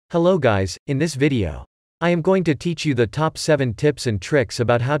Hello guys, in this video, I am going to teach you the top 7 tips and tricks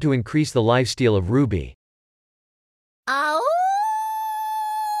about how to increase the lifesteal of Ruby. Ow!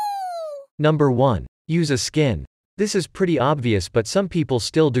 Number 1. Use a skin. This is pretty obvious, but some people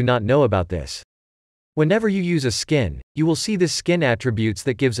still do not know about this. Whenever you use a skin, you will see this skin attributes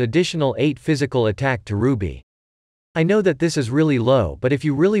that gives additional 8 physical attack to Ruby. I know that this is really low, but if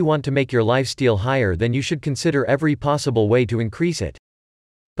you really want to make your lifesteal higher, then you should consider every possible way to increase it.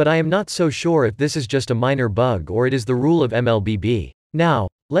 But I am not so sure if this is just a minor bug or it is the rule of MLBB. Now,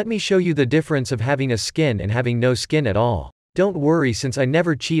 let me show you the difference of having a skin and having no skin at all. Don't worry, since I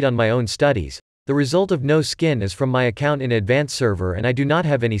never cheat on my own studies. The result of no skin is from my account in advanced server and I do not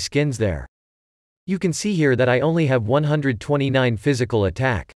have any skins there. You can see here that I only have 129 physical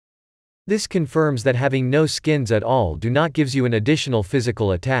attack. This confirms that having no skins at all do not gives you an additional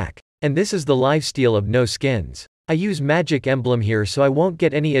physical attack. And this is the lifesteal of no skins. I use magic emblem here so I won't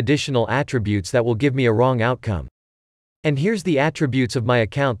get any additional attributes that will give me a wrong outcome. And here's the attributes of my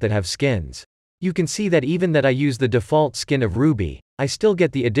account that have skins. You can see that even that I use the default skin of Ruby, I still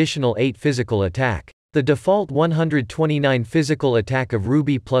get the additional 8 physical attack. The default 129 physical attack of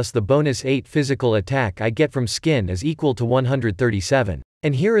Ruby plus the bonus 8 physical attack I get from skin is equal to 137.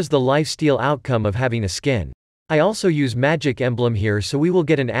 And here is the lifesteal outcome of having a skin. I also use magic emblem here so we will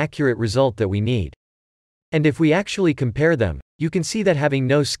get an accurate result that we need. And if we actually compare them, you can see that having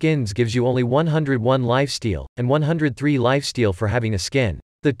no skins gives you only 101 lifesteal, and 103 lifesteal for having a skin.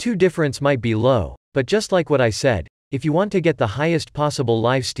 The two difference might be low, but just like what I said, if you want to get the highest possible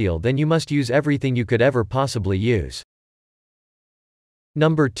lifesteal, then you must use everything you could ever possibly use.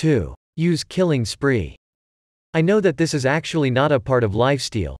 Number 2. Use killing spree. I know that this is actually not a part of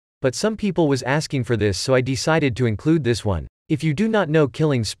lifesteal, but some people was asking for this, so I decided to include this one. If you do not know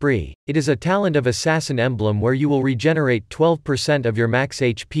killing spree, it is a talent of assassin emblem where you will regenerate 12% of your max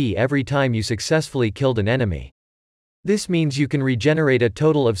HP every time you successfully killed an enemy. This means you can regenerate a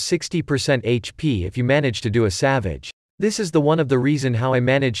total of 60% HP if you manage to do a savage. This is the one of the reason how I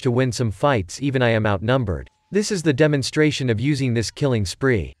managed to win some fights even I am outnumbered. This is the demonstration of using this killing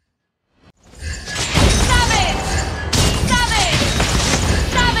spree.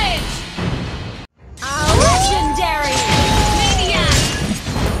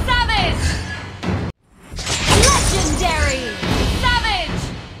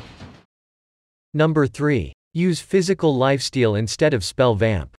 Number 3. Use physical lifesteal instead of spell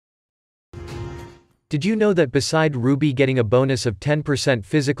vamp. Did you know that beside Ruby getting a bonus of 10%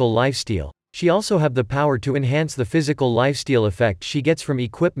 physical lifesteal, she also have the power to enhance the physical lifesteal effect she gets from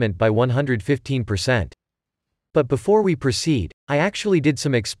equipment by 115%. But before we proceed, I actually did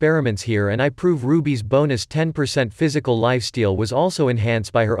some experiments here and I prove Ruby's bonus 10% physical lifesteal was also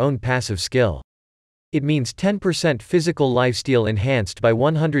enhanced by her own passive skill. It means 10% physical lifesteal enhanced by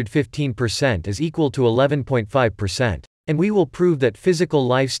 115% is equal to 11.5%. And we will prove that physical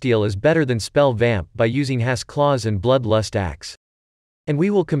lifesteal is better than spell vamp by using Has Claws and Bloodlust Axe. And we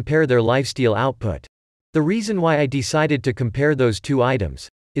will compare their lifesteal output. The reason why I decided to compare those two items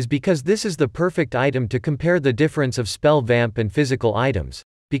is because this is the perfect item to compare the difference of spell vamp and physical items,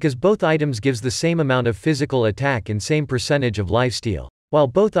 because both items gives the same amount of physical attack and same percentage of lifesteal. While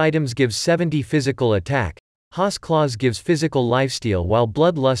both items gives 70 physical attack, Has Claws gives physical lifesteal while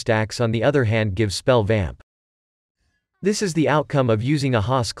Bloodlust Axe on the other hand gives spell vamp. This is the outcome of using a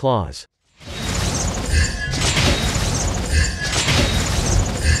Has Claws.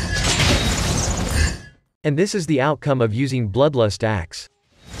 And this is the outcome of using Bloodlust Axe.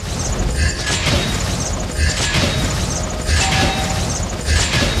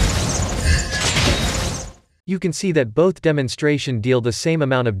 You can see that both demonstration deal the same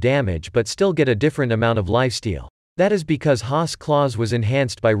amount of damage but still get a different amount of lifesteal. That is because Has Claws was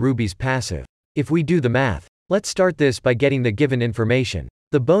enhanced by Ruby's passive. If we do the math, let's start this by getting the given information.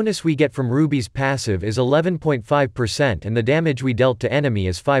 The bonus we get from Ruby's passive is 11.5% and the damage we dealt to enemy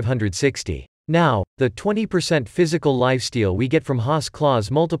is 560. Now, the 20% physical lifesteal we get from Has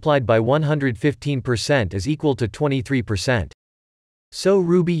Claws multiplied by 115% is equal to 23%. So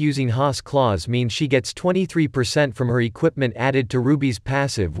Ruby using Has Claws means she gets 23% from her equipment added to Ruby's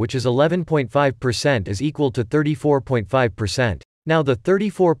passive, which is 11.5% is equal to 34.5%. Now the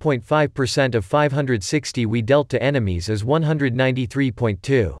 34.5% of 560 we dealt to enemies is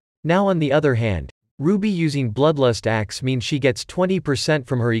 193.2. Now on the other hand, Ruby using Bloodlust Axe means she gets 20%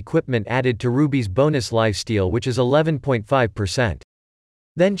 from her equipment added to Ruby's bonus lifesteal, which is 11.5%.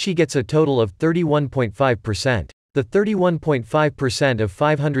 Then she gets a total of 31.5%. The 31.5% of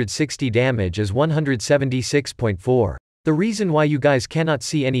 560 damage is 176.4. The reason why you guys cannot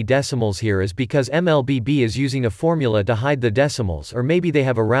see any decimals here is because MLBB is using a formula to hide the decimals, or maybe they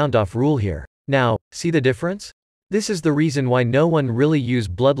have a round-off rule here. Now, see the difference? This is the reason why no one really use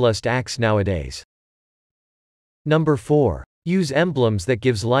Bloodlust axe nowadays. Number 4. Use emblems that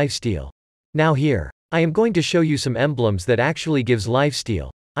gives lifesteal. Now here, I am going to show you some emblems that actually gives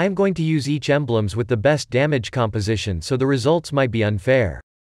lifesteal. I am going to use each emblems with the best damage composition, so the results might be unfair.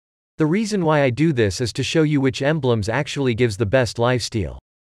 The reason why I do this is to show you which emblems actually gives the best lifesteal.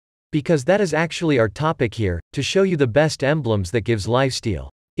 Because that is actually our topic here, to show you the best emblems that gives lifesteal.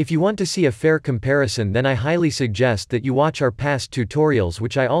 If you want to see a fair comparison, then I highly suggest that you watch our past tutorials,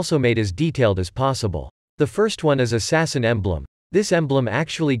 which I also made as detailed as possible. The first one is Assassin Emblem. This emblem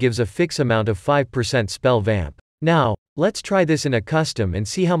actually gives a fixed amount of 5% spell vamp. Now, let's try this in a custom and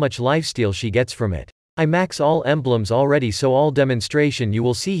see how much lifesteal she gets from it. I max all emblems already, so all demonstration you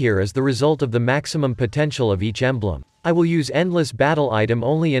will see here is the result of the maximum potential of each emblem. I will use endless battle item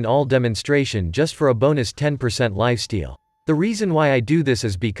only in all demonstration just for a bonus 10% lifesteal. The reason why I do this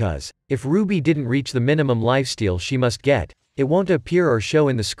is because, if Ruby didn't reach the minimum lifesteal she must get, it won't appear or show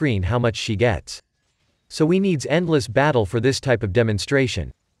in the screen how much she gets. So we needs endless battle for this type of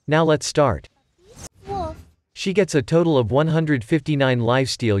demonstration. Now let's start. She gets a total of 159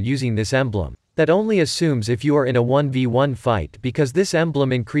 lifesteal using this emblem. That only assumes if you are in a 1v1 fight, because this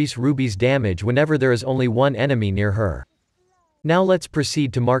emblem increase Ruby's damage whenever there is only one enemy near her. Now let's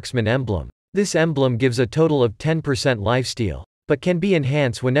proceed to Marksman Emblem. This emblem gives a total of 10% lifesteal, but can be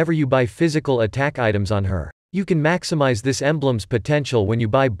enhanced whenever you buy physical attack items on her. You can maximize this emblem's potential when you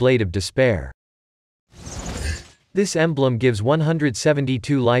buy Blade of Despair. This emblem gives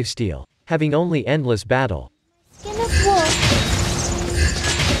 172 lifesteal, having only endless battle.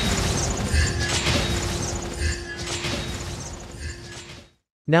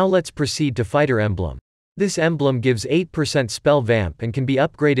 Now let's proceed to Fighter Emblem. This emblem gives 8% spell vamp and can be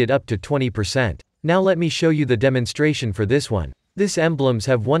upgraded up to 20%. Now let me show you the demonstration for this one. This emblems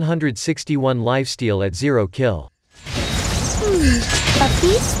have 161 lifesteal at 0 kill. A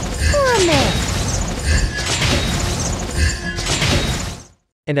beast or a man?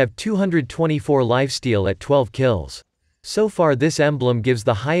 And have 224 lifesteal at 12 kills. So far this emblem gives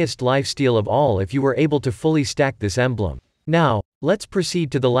the highest lifesteal of all if you were able to fully stack this emblem. Now, let's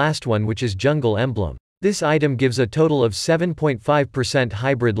proceed to the last one, which is Jungle Emblem. This item gives a total of 7.5%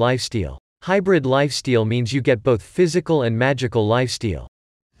 hybrid lifesteal. Hybrid lifesteal means you get both physical and magical lifesteal.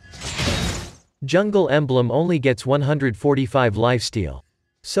 Jungle Emblem only gets 145 lifesteal.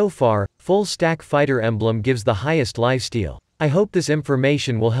 So far, full stack Fighter Emblem gives the highest lifesteal. I hope this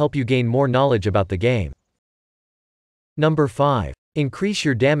information will help you gain more knowledge about the game. Number 5. Increase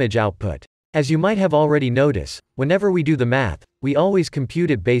your damage output. As you might have already noticed, whenever we do the math, we always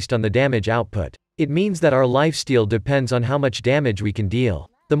compute it based on the damage output. It means that our lifesteal depends on how much damage we can deal.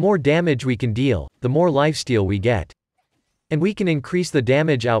 The more damage we can deal, the more lifesteal we get. And we can increase the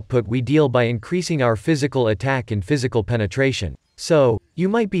damage output we deal by increasing our physical attack and physical penetration. So, you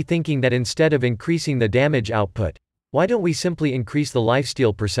might be thinking that instead of increasing the damage output, why don't we simply increase the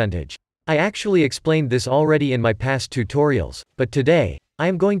lifesteal percentage? I actually explained this already in my past tutorials, but today, I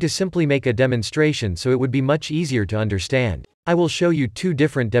am going to simply make a demonstration so it would be much easier to understand. I will show you two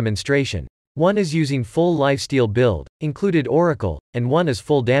different demonstrations. One is using full lifesteal build, included Oracle, and one is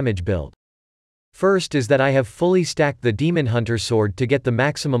full damage build. First is that I have fully stacked the Demon Hunter sword to get the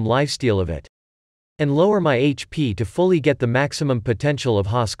maximum lifesteal of it, and lower my HP to fully get the maximum potential of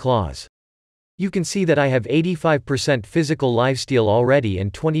Haas Claws. You can see that I have 85% physical lifesteal already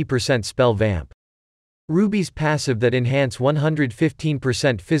and 20% spell vamp. Ruby's passive that enhance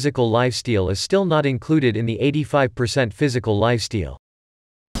 115% physical lifesteal is still not included in the 85% physical lifesteal.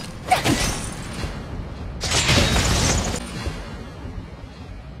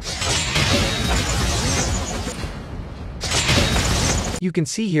 You can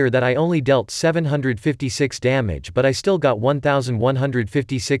see here that I only dealt 756 damage, but I still got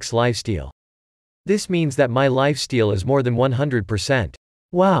 1156 lifesteal. This means that my lifesteal is more than 100%.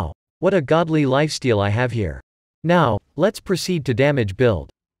 Wow! What a godly lifesteal I have here. Now, let's proceed to damage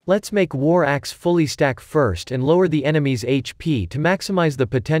build. Let's make War Axe fully stack first and lower the enemy's HP to maximize the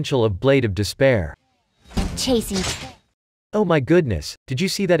potential of Blade of Despair. Chasing. Oh my goodness, did you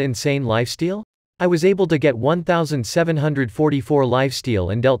see that insane lifesteal? I was able to get 1744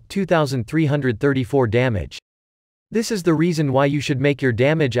 lifesteal and dealt 2334 damage. This is the reason why you should make your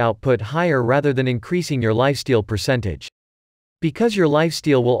damage output higher rather than increasing your lifesteal percentage. Because your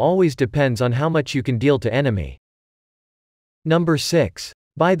lifesteal will always depends on how much you can deal to enemy. Number 6.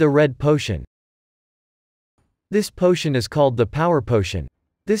 Buy the red potion. This potion is called the power potion.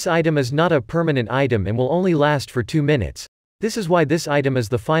 This item is not a permanent item and will only last for 2 minutes. This is why this item is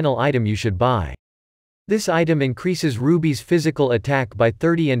the final item you should buy. This item increases Ruby's physical attack by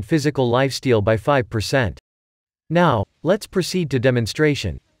 30 and physical lifesteal by 5%. Now, let's proceed to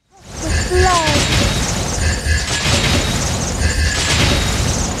demonstration.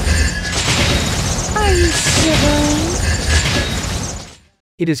 Are you shivering?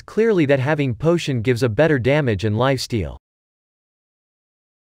 It is clearly that having potion gives a better damage and lifesteal.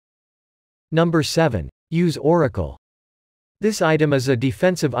 Number 7. Use Oracle. This item is a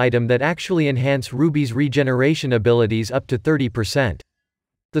defensive item that actually enhance Ruby's regeneration abilities up to 30%.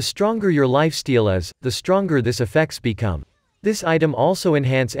 The stronger your lifesteal is, the stronger this effects become. This item also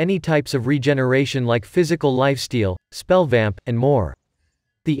enhance any types of regeneration like physical lifesteal, spell vamp, and more.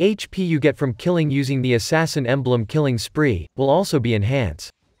 The HP you get from killing using the assassin emblem killing spree will also be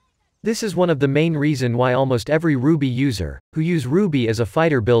enhanced. This is one of the main reason why almost every Ruby user who use Ruby as a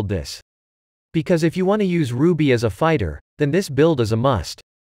fighter build this. Because if you want to use Ruby as a fighter, then this build is a must.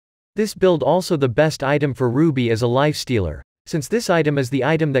 This build also the best item for Ruby as a lifestealer, since this item is the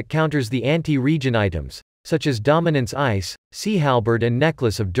item that counters the anti-regen items, such as Dominance Ice, Sea Halberd and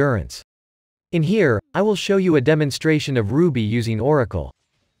Necklace of Durance. In here, I will show you a demonstration of Ruby using Oracle.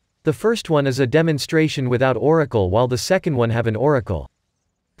 The first one is a demonstration without Oracle while the second one have an Oracle.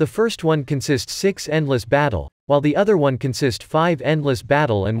 The first one consists 6 endless battle, while the other one consists 5 endless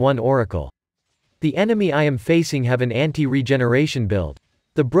battle and 1 Oracle. The enemy I am facing have an anti-regeneration build.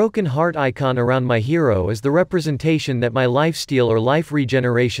 The broken heart icon around my hero is the representation that my lifesteal or life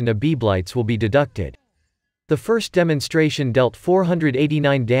regeneration Abiblights will be deducted. The first demonstration dealt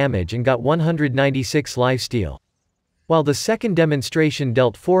 489 damage and got 196 lifesteal. While the second demonstration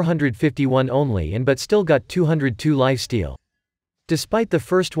dealt 451 only and but still got 202 lifesteal. Despite the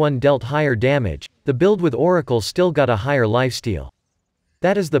first one dealt higher damage, the build with Oracle still got a higher lifesteal.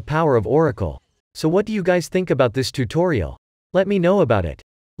 That is the power of Oracle. So what do you guys think about this tutorial? Let me know about it.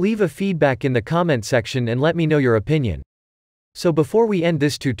 Leave a feedback in the comment section and let me know your opinion. So before we end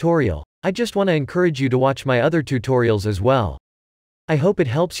this tutorial, I just want to encourage you to watch my other tutorials as well. I hope it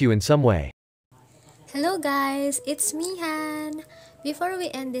helps you in some way. Hello guys, it's me Han. Before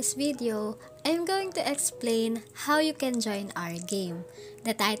we end this video, I'm going to explain how you can join our game.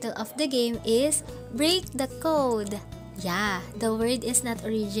 The title of the game is Break the Code. Yeah, the word is not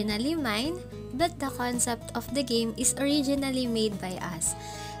originally mine, but the concept of the game is originally made by us.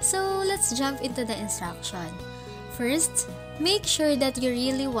 So let's jump into the instruction. First, make sure that you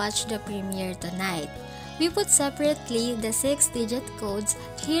really watch the premiere tonight. We put separately the 6-digit codes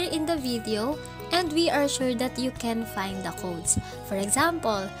here in the video, and we are sure that you can find the codes. For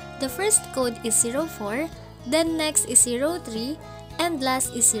example, the first code is 04, then next is 03, and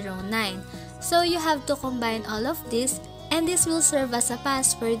last is 09. So you have to combine all of this, and this will serve as a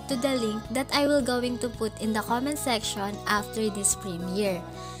password to the link that I will going to put in the comment section after this premiere.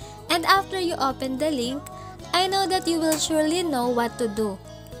 And after you open the link, I know that you will surely know what to do.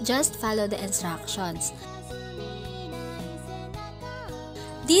 Just follow the instructions.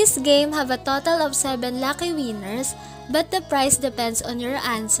 This game have a total of 7 lucky winners, but the prize depends on your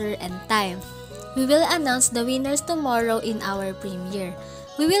answer and time. We will announce the winners tomorrow in our premiere.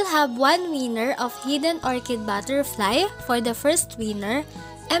 We will have 1 winner of Hidden Orchid Butterfly for the first winner,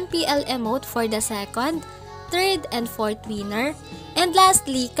 MPL emote for the second, third and fourth winner, and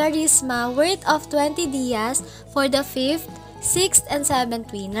lastly, Charisma worth of 20 Dias for the 5th, 6th and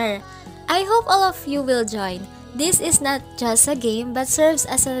 7th winner. I hope all of you will join. This is not just a game but serves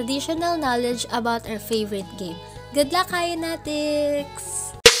as an additional knowledge about our favorite game. Good luck, Kayanatics!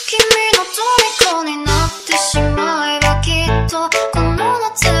 君の虜になってしまえばきっとこの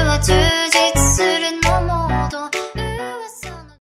夏は充実するのも